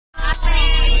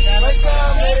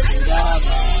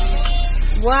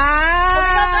Wow!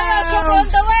 Shuki on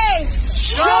the way!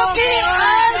 Shuki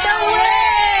on the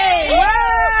way!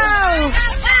 Wow!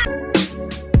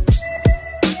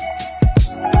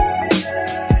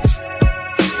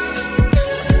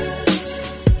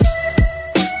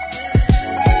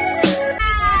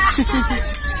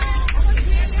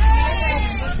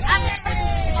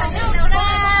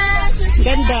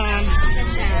 Ganda.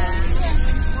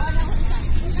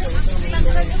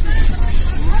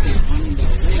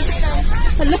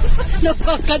 Hala,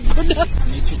 napakad ko na.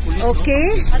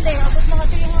 Okay. Ate, abot mo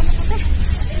ate yung ano ko.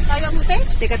 Kaya mo, te?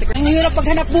 Teka. Ang hirap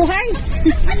paghanap buhay.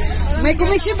 May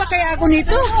komisyon ba kaya ako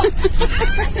nito?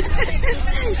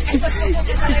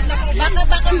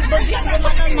 Baka bigyan mo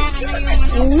na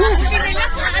Oo nga.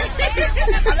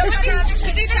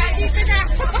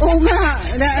 Oo nga.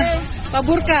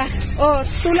 Pabor ka. Oh,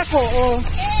 tulak ko. Oh.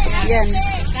 Yan.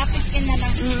 Kapit ka na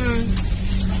lang.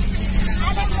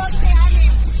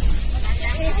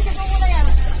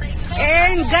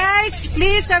 And guys,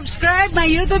 please subscribe my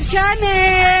YouTube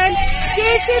channel,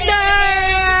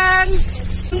 SissyDang.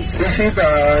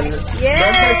 SissyDang. Yes.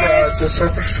 Don't forget to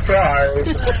subscribe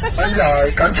and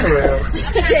like and share.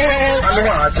 Yes. And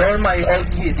watch all my old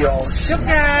videos.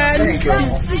 Shukran. Thank you.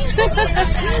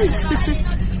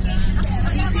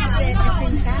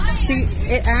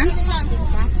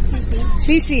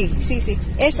 Sissy.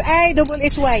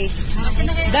 S-I-S-S-Y.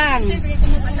 Dang.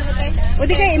 O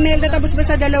di kayo, email na tapos ba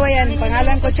sa dalawa yan?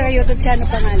 Pangalan ko tsaka YouTube channel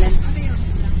pangalan.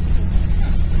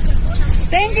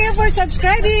 Thank you for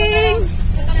subscribing!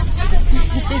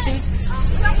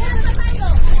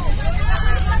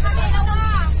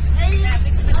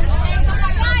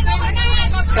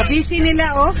 Kabisi nila,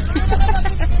 oh.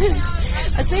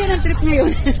 At sa'yo ng trip ngayon.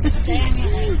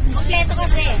 Kompleto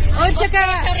kasi. Oh, at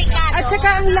saka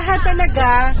ang lahat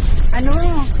talaga,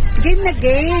 game na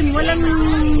game. Walang,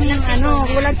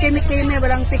 walang keme-keme,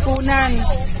 walang pikunan.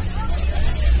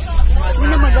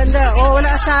 Sino maganda? Oh,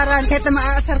 wala asaran. Kahit na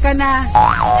maaasar ka na.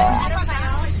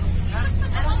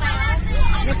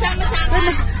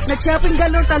 Nag-shopping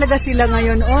galore talaga sila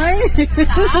ngayon. Oy!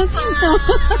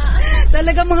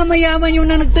 Talaga mga mayaman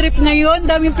yung nag-trip ngayon.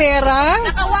 Daming pera.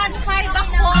 Naka 1.5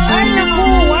 ako. Ay,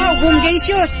 naku. Wow,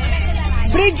 bungacious.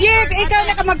 Bridget, ikaw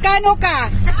nakamagkano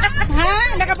ka? Ha?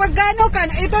 Nakapagkano ka?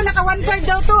 Ito, naka 1.5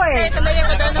 daw to eh. Sabayan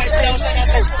ko daw na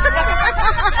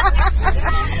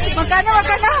 5,000. Magkano?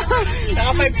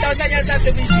 Naka 5,000 yan sa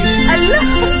TV. Allah!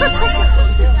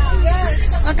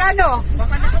 Magkano?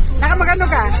 Nakamagkano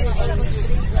ka?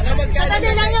 Sabi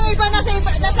lang yung iba nasa 1.5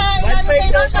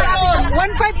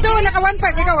 to, naka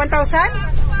 1.5. Ikaw,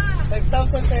 1,000?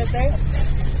 5,000 sa ete?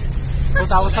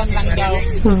 2,000 lang daw.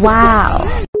 Wow!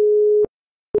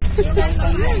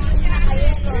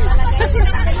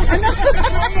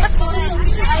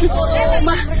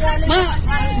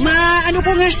 Maano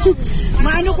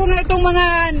ko nga itong mga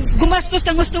gumastos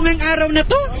ng gusto ng araw na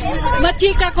to.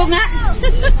 Machika ko nga.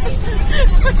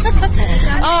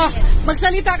 Oh,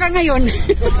 magsalita ka ngayon.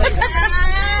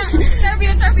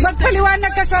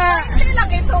 Magpaliwanag ka sa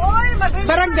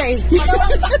barangay.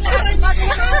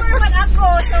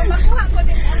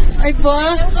 Ay po?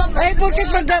 Ay, porque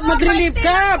mag-relieve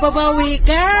ka, babawi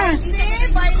ka.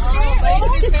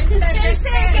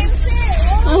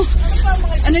 Oh,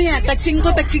 ano yan? Tag-5?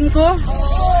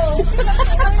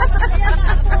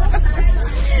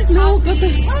 Loko to.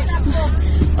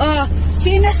 Oh,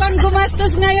 sino pang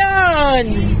gumastos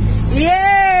ngayon?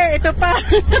 Yeah, ito pa.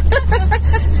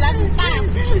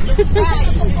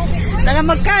 Tala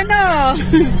magkano?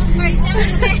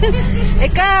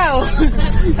 Ikaw.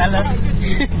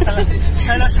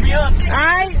 Salas mute.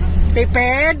 Ay,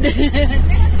 tipid.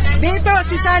 Dito,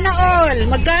 si Sana All.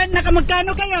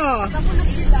 Nakamagkano kayo?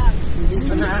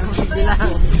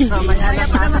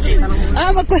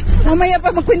 Mamaya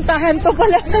pa magkwintahan to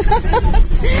pala.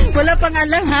 Wala pang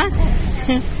alam, ha?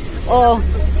 Oh,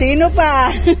 sino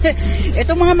pa?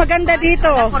 Ito mga maganda dito.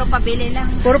 Puro pabili lang.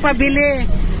 Puro pabili.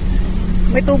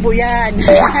 May tubo yan.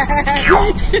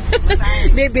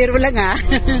 Biro lang, ha?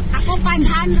 Ako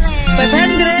 500.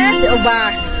 500? O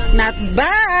ba? Not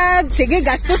bad. Sige,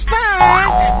 gastos pa.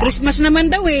 Christmas naman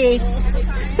daw eh.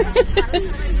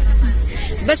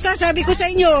 Basta sabi ko sa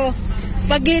inyo,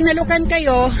 pag inalukan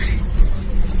kayo,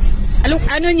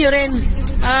 ano nyo rin,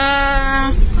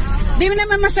 di mo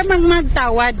naman masamang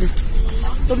magtawad.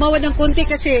 Tumawad ng konti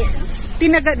kasi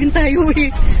tinaga din tayo eh.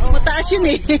 Mataas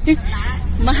yun eh.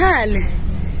 Mahal.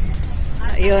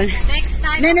 Ayun.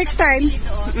 Next time.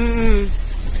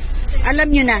 Alam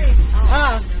nyo na.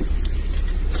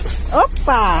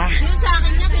 Opa. Yung sa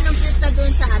akin niya, kinumpute na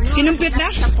doon sa ano. Kinumpute na?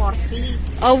 Sa 40.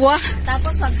 Awa.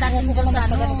 Tapos pagdating doon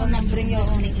sa ano, bring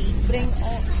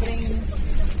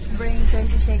bring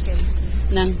 20 shekels.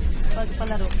 Nang?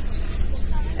 Palaro.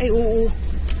 Ay, oo.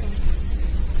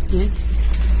 Yan.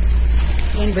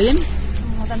 Yan ba yan?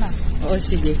 Mata na. Oo,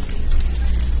 sige.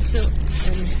 So,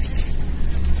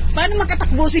 paano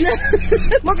makatakbo sila?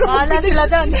 Bahala sila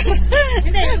dyan.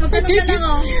 Hindi, magtanong ka lang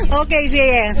oh. Okay,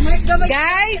 sige.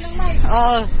 Guys,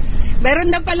 meron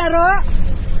na palaro.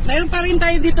 Meron pa rin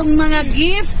tayo ditong mga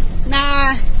gift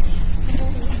na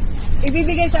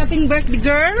ibibigay sa ating birthday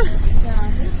girl.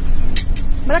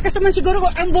 Malakas naman siguro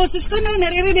ang boses ko, no?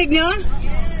 Naririnig nyo?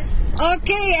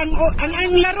 Okay,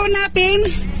 ang laro natin,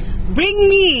 bring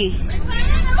me.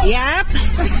 Yep.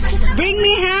 Bring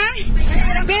me, ha?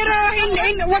 Pero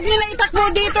wag niyo na itakbo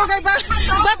dito kay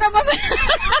baka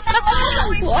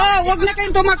wag na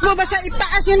kayong tumakbo, basta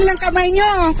itaas yun lang kamay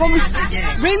nyo.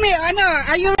 Bring me, ano?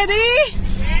 Are you ready?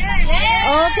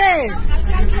 Okay.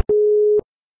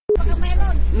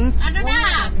 Ano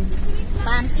na?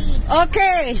 Panty.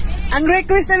 Okay. Ang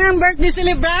request na ng birthday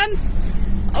celebrant,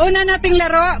 una nating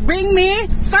laro, bring me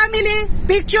family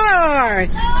picture.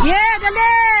 Yeah,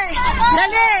 dali!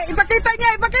 Dali! Ipakita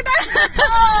niya, ipakita!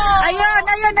 Ayun,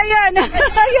 ayun, ayun!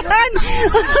 Ayun!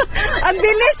 Ang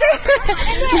bilis eh!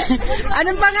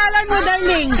 Anong pangalan mo,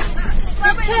 darling?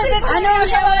 Ano?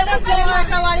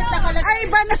 Nasa wallet na pala. Ay,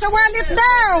 ba? Nasa wallet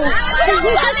daw!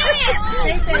 Wallet!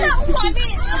 Wala akong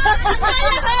wallet!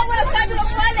 Wala sabi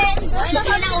ng wallet!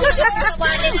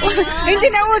 Hindi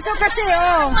na uso kasi,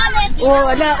 oh. Oh,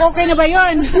 wala, okay na ba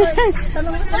yun? Wala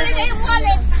na yung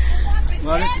wallet.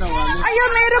 Wallet na wallet. Ayun,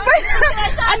 meron ba?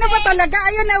 Ano ba talaga?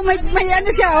 Ayun na, may ano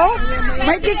siya, oh.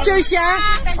 May picture siya.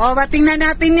 Oh, tingnan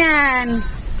natin yan.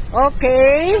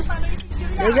 Okay.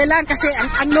 Sige lang, kasi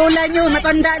ang lola nyo,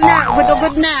 matanda na,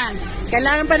 ugod-ugod na.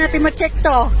 Kailangan pa natin ma-check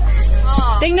to.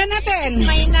 Tingnan natin.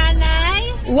 May nanay.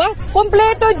 Wow,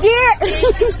 kompleto, G!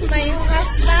 May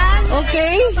husband.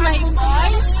 Okay. May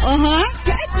boys.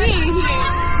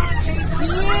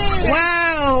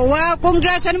 Wow, wow,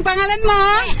 congrats. Anong pangalan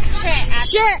mo?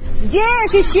 She. G,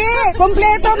 si She.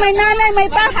 Kompleto, may nanay, may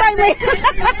tatay,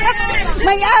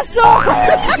 may aso.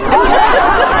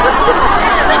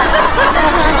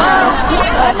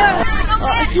 Ano?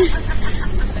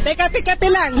 Teka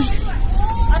lang.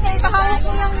 Ate, ipakawin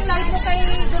ko yung live mo kay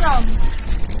Durong.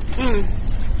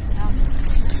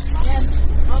 Yan.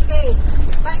 Okay.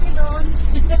 Pasi doon.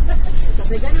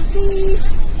 Kabigan ng please.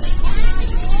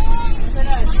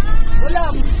 Masalan.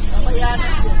 Ulam.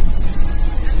 Mabayanas yun.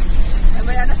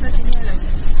 Mabayanas na sinyalan.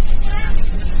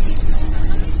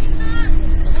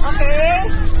 Okay.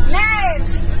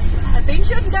 Next.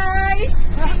 Attention guys.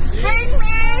 Bring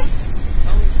me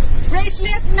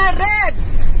bracelet na red.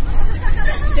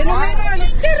 Sino meron?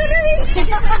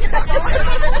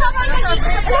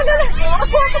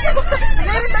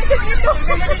 Meron lang siya dito.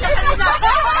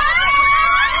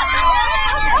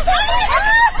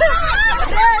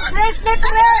 Red, bracelet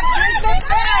red.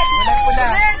 Bracelet red.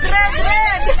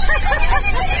 Red.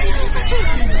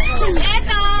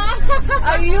 Eto.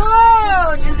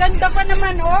 Ayun. Ang ganda pa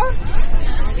naman, oh.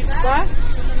 Diba?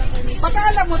 Baka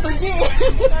alam mo to, G.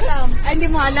 Ay, hindi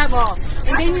mo alam, oh.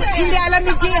 Hindi alam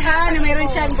ni G, ha, na meron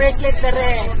siyang bracelet na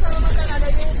red.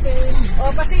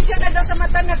 Oh, pasensya na daw sa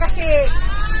mata na kasi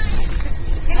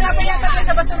kinapayatan na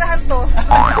sa basurahan to.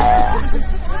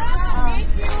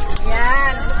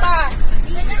 Yan. Ano pa?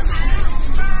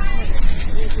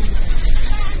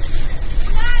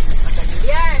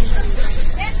 Yan.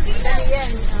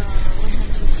 Yan.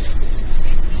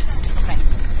 Okay.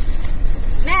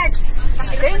 Next.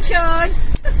 Attention.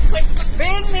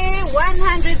 Bring me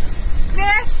 100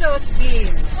 pesos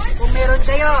bill. Kung meron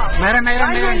kayo. Meron.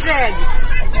 100.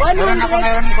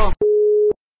 Meron ko.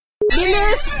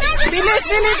 Bilis. 100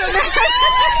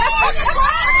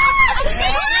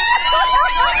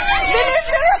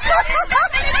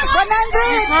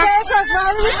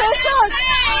 pesos.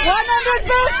 100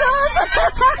 pesos.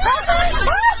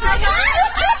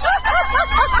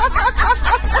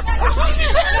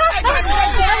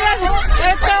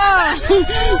 Ito.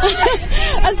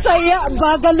 Ang saya.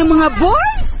 Bagal ng mga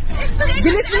boys.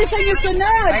 Bilis-bilisan yung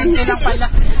sunod. 20 lang pala.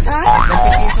 Ha?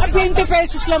 20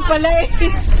 pesos lang pala eh.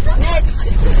 Next.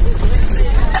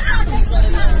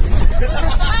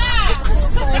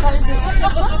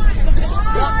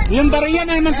 Yung bariya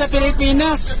na naman sa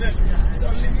Pilipinas.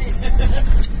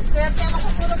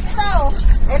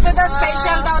 Ito daw,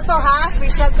 special daw to, ha?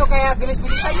 Special to, kaya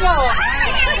bilis-bilisan nyo.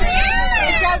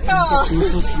 Special to.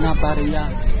 Pesos na bariya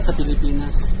sa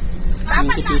Pilipinas.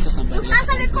 20 pesos na bariya.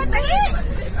 Nasa likod na eh.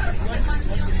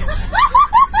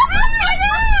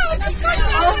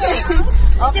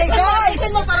 Okay, guys.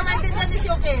 Para maintindihan ni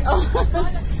Shuki.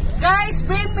 Guys,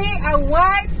 bring me a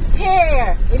white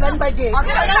hair in Ilan budget?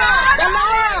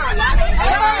 Dalawa!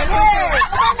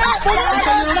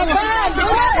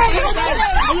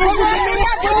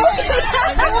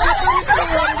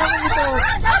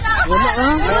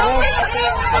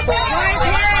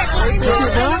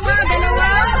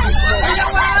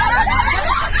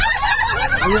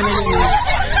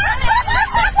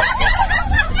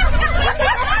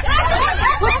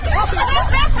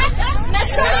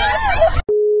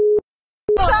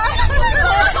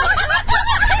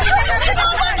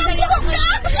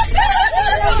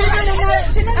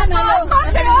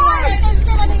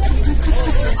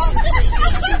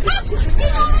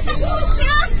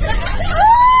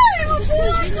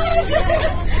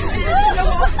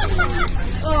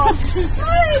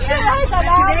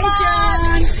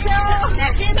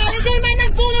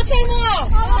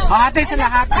 Hati sa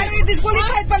lahat. Ay,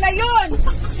 disqualified pala yun.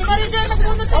 Si Marijoy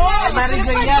nagbunot sa Oh,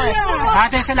 Marijoy yan.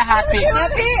 Hati sa lahat. Hati.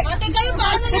 Ate kayo,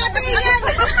 paano natin yan?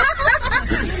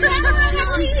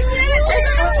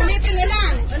 Ulitin na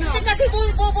lang. Kasi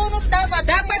bubunot dapat.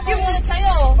 Dapat yung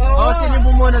sa'yo. Oh, sino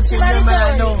bumunod? Sino yung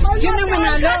manalo? Yun ang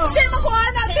manalo. Kasi makuha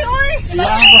natin, oy.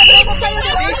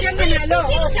 Siya ang manalo.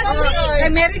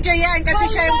 Kay Mary Jo yan kasi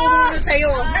siya yung bumunod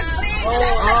sa'yo.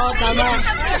 Oh, tama.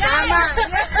 Tama.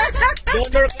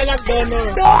 Donor ka lang, donor.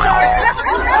 Donor.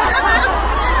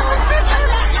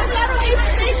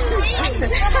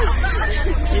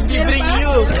 Hindi bring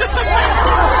you.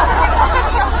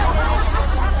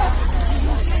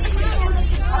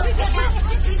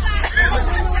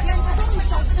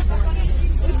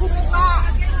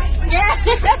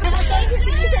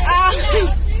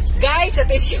 Guys,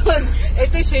 atensyon.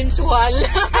 Ito sensual.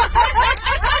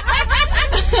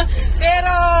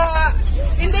 Pero,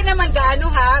 hindi naman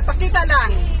gaano ha. Pakita lang.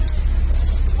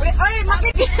 Oy,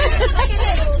 makinig.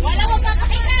 Wala mo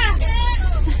papakita.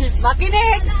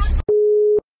 Makinig.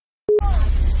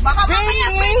 Baka mamaya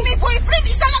bring me boyfriend.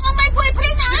 Isa lang ang may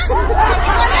boyfriend, ha?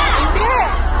 Hindi.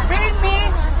 Bring me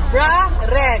bra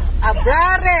red. Bra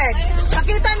red.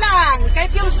 Pakita lang.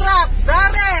 Kahit yung strap. Bra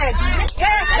red.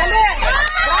 Yes, dali.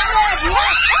 Bra red.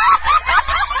 Yes.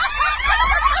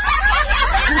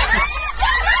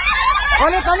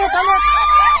 Ulit. Oy,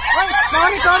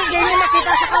 sorry. Hindi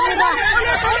nakita sa camera.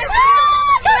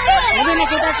 Hindi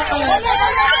nakita sa camera.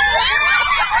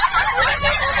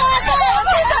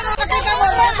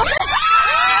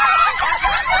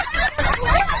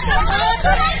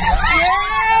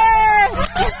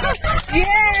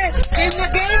 Yes! Game na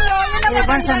game, no?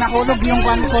 Evan, sa nahulog yung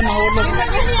kwan ko, nahulog.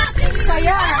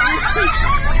 Saya.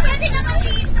 Pwede naman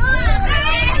dito.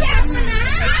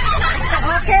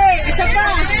 Okay, isa pa.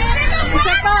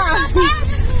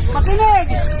 Makinig.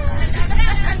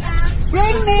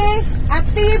 Bring me at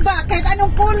tiba, kahit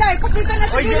anong kulay. Pakita na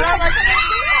sa Oy, gilid.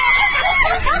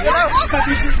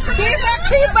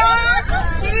 Tibak,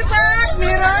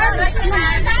 meron.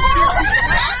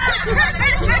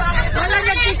 Wala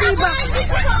nagtitibak.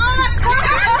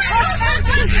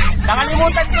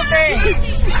 Nakalimutan ko, te.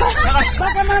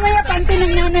 Baka mamaya panty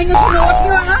ng nanay nyo sinuot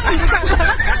nyo, ha?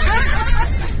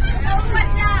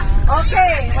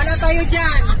 Okay, wala tayo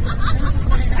dyan.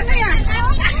 Ano yan?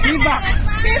 Tibak.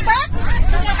 Tibak?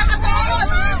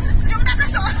 Yung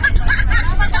nakasuot.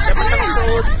 Dapat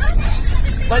nakasuot.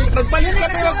 Magpalit ka,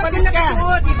 te. Magpalit ka.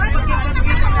 Nakasuot.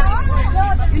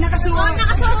 Yung nakasuot.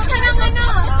 Nakasuot ka ng ano?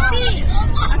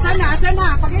 Asan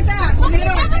na? Pakita.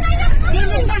 Meron.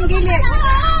 Gilid lang, gilid.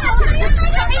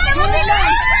 Gilid lang.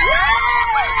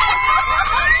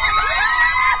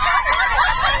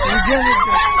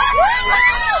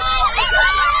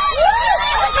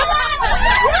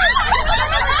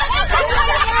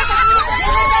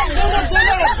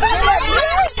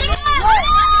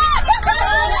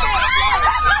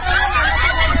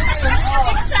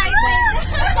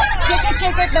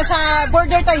 Shake it na sa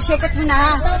border tayo. Shake it muna,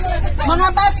 ha? Mga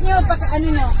bus nyo, ano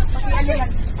nyo? Pakiali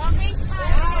lang.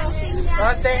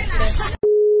 Ote.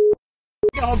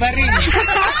 Ako ba rin?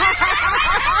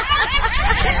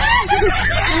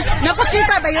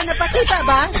 Napakita ba yun? Napakita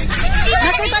ba?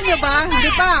 Nakita nyo ba?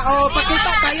 Hindi pa. O,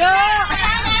 pakita. Tayo.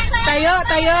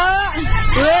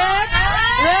 Whip.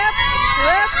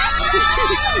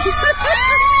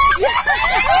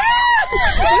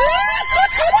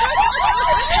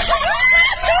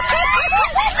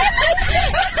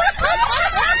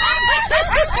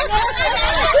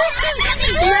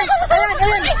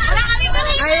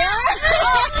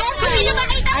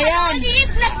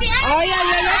 Ayan.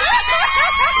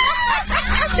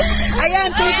 Ayan,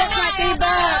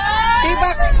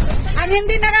 tibak. Ang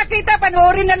hindi nakakita,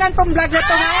 panoorin na lang tong vlog na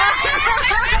to, ha?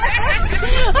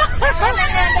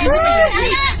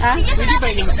 Hindi ba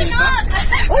yung tibak?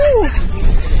 Oo.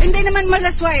 Hindi naman naman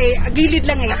malaswa eh. Gilid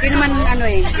lang eh. Hindi naman ano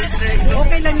eh.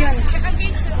 Okay lang yun.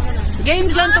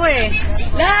 Games lang to eh.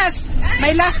 Last!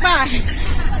 May last pa.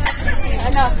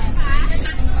 Ano?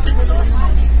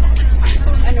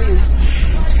 Ano yun?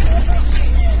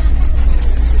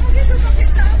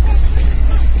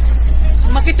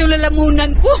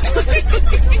 Makitulalamunan ko.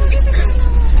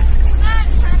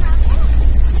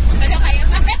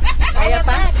 Kaya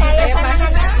pa? Kaya pa?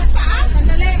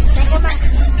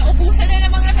 Naubusan na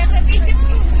ng mga sasabihin.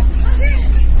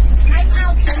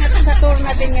 Sa tour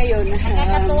natin ngayon,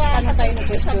 ano tayo na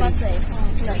question?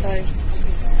 Sa tour.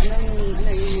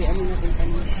 Ano natin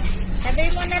tanong? Sabi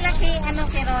mo na lang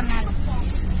kay Ronald.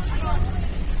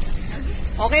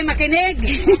 Okay, makinig.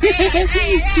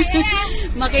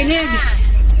 Makinig.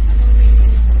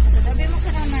 Sabi mo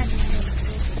kay Ronald.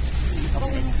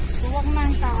 Huwag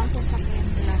man tao sa sakyan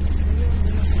lang.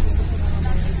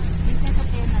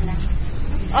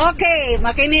 Okay,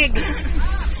 makinig.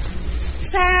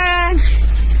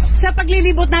 Sa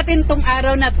paglilibot natin tong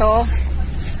araw na to,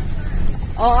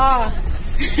 oo.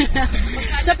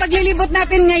 Sa paglilibot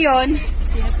natin ngayon,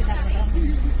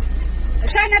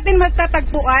 saan natin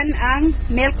magtatagpuan ang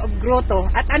Milk of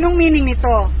Grotto? At anong meaning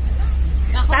nito?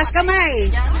 Taas kamay.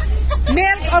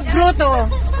 Milk of Grotto.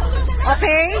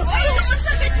 Okay?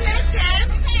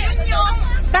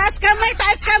 Taas kamay,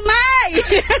 taas kamay!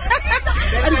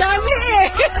 Ang dami eh!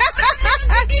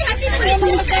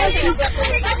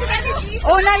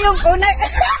 Una yung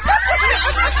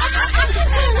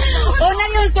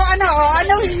to ano,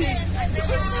 ano?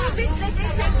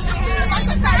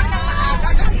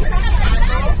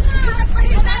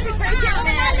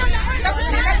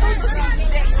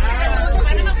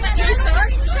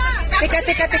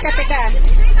 Teka.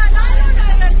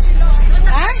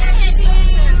 Ha?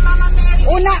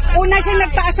 Una siya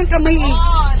nagtaas ang kamay eh.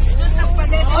 Doon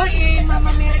nagpadala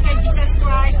Mama Mary kay Jesus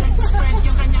Christ, nag-spread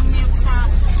yung kanyang milk sa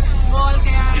wall,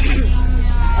 kaya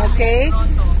okay.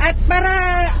 At para,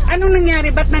 anong nangyari?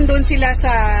 Ba't nandun sila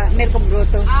sa Milk of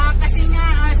Grotto? Kasi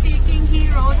nga, si King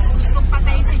Herodes gustong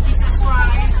patayin si Jesus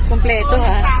Christ. Kompleto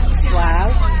ha? Wow.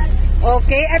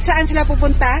 Okay, at saan sila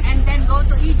pupunta? And then go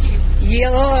to Egypt.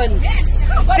 Yun. Yes!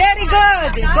 Very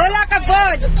good. Gola ka,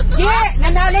 bod. Yeah,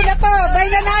 nanalo na po.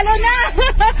 Bay, nanalo na.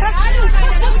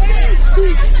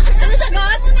 Ano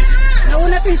sagot?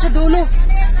 Nauna din sa dulo.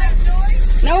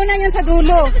 Nauna yan sa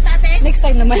dulo. Next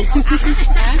time naman.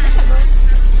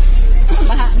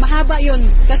 Mahaba yun.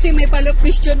 Kasi may follow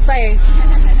question pa eh.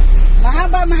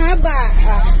 Mahaba.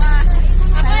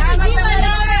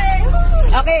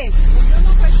 Okay.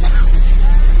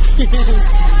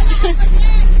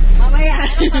 Mamaya.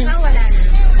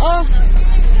 Oh.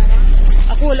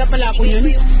 Ako wala pala ako yun.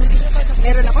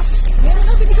 Meron ako? Meron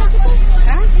ako, binigyan ko.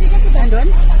 Ha?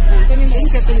 Nandun?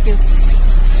 Thank you.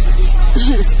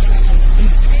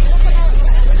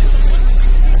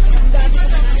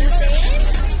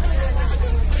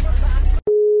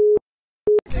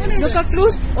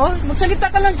 Naka-close? Oh, magsalita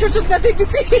ka lang, Church of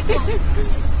Nativity.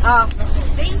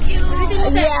 Thank you.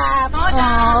 Yeah.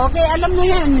 Okay, alam mo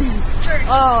yan.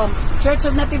 Oh, Church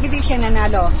of Nativity siya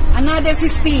nanalo. Another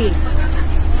 50.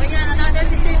 Oh yan, another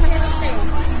 50 mahirap tayo.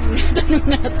 Tanong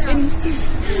natin.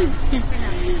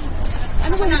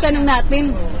 Ano ba yung tanong natin?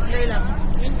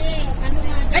 Hindi, ano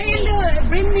nga. Ay, hello.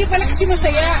 Bring me pala kasi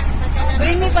masaya.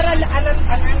 Bring me para alam.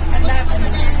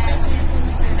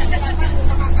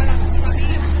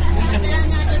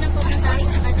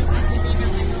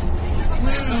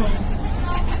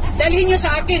 Dalhin nyo sa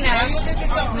akin, ha?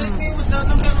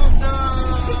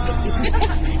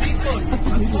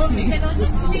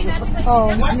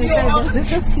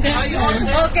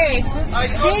 Okay.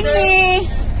 Bring me.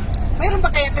 Mayroon ba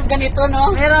kaya itong ganito,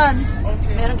 no? Meron.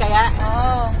 Meron kaya?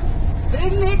 Oo.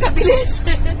 Bring me, kabilis.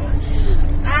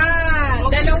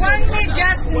 Dalawang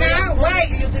medyas na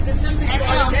white.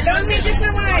 Dalawang medyas na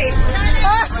white.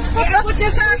 Iabot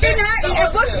niya sa akin, ha?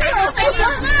 Iabot niyo.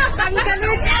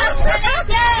 Tanggalin niyo.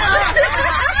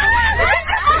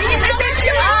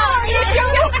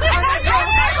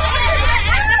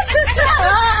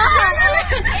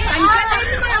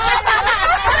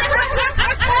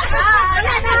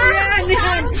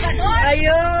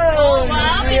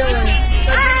 Ayun.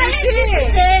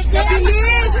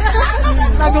 Kabilis.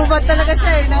 Magubad talaga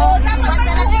siya, no?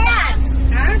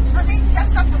 Ha?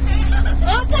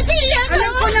 Oh, puti yan.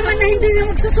 Alam ko naman na hindi niya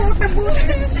magsusuot ng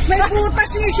butas. May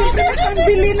butas eh. Siyempre may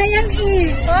pambili na yan eh.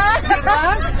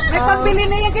 Diba? May pambili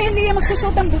na yan kaya hindi niya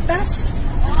magsusuot ng butas.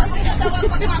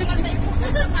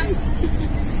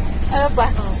 Ano ba?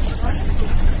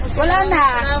 Wala na.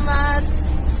 Salamat.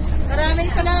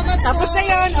 Maraming salamat. Tapos na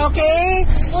yun. Okay.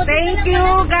 Thank you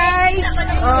guys.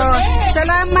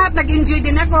 Salamat. salamat. Nag-enjoy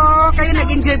din ako. Kayo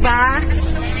nag-enjoy ba?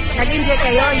 Nag-enjoy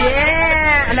kayo?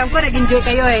 Yeah! Alam ko nag-enjoy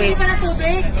kayo eh.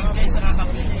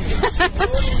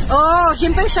 Oh,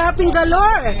 siyempre shopping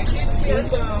galore.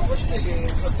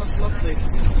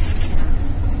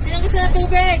 Sino gusto na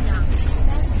tubig?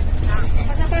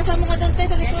 Pasapasa mo ka doon tayo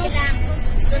sa likod.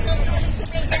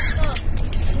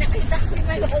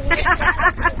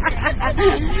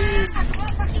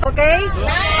 Okay? Okay.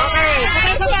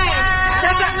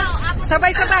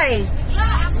 Sabay-sabay.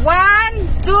 1,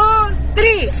 2,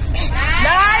 3.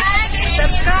 Like,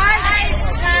 subscribe,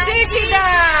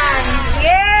 SissyDang.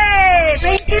 Yay!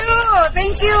 Thank you!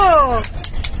 Thank you!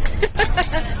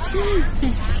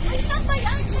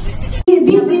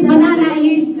 This banana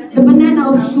is the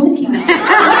banana of Shuki.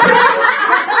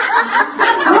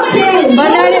 Okay.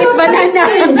 Banana is banana.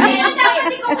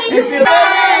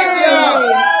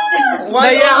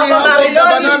 Why are you eating the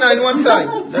banana in one time?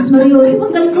 Mario,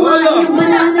 magaling kumain ng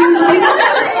banana.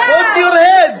 What do you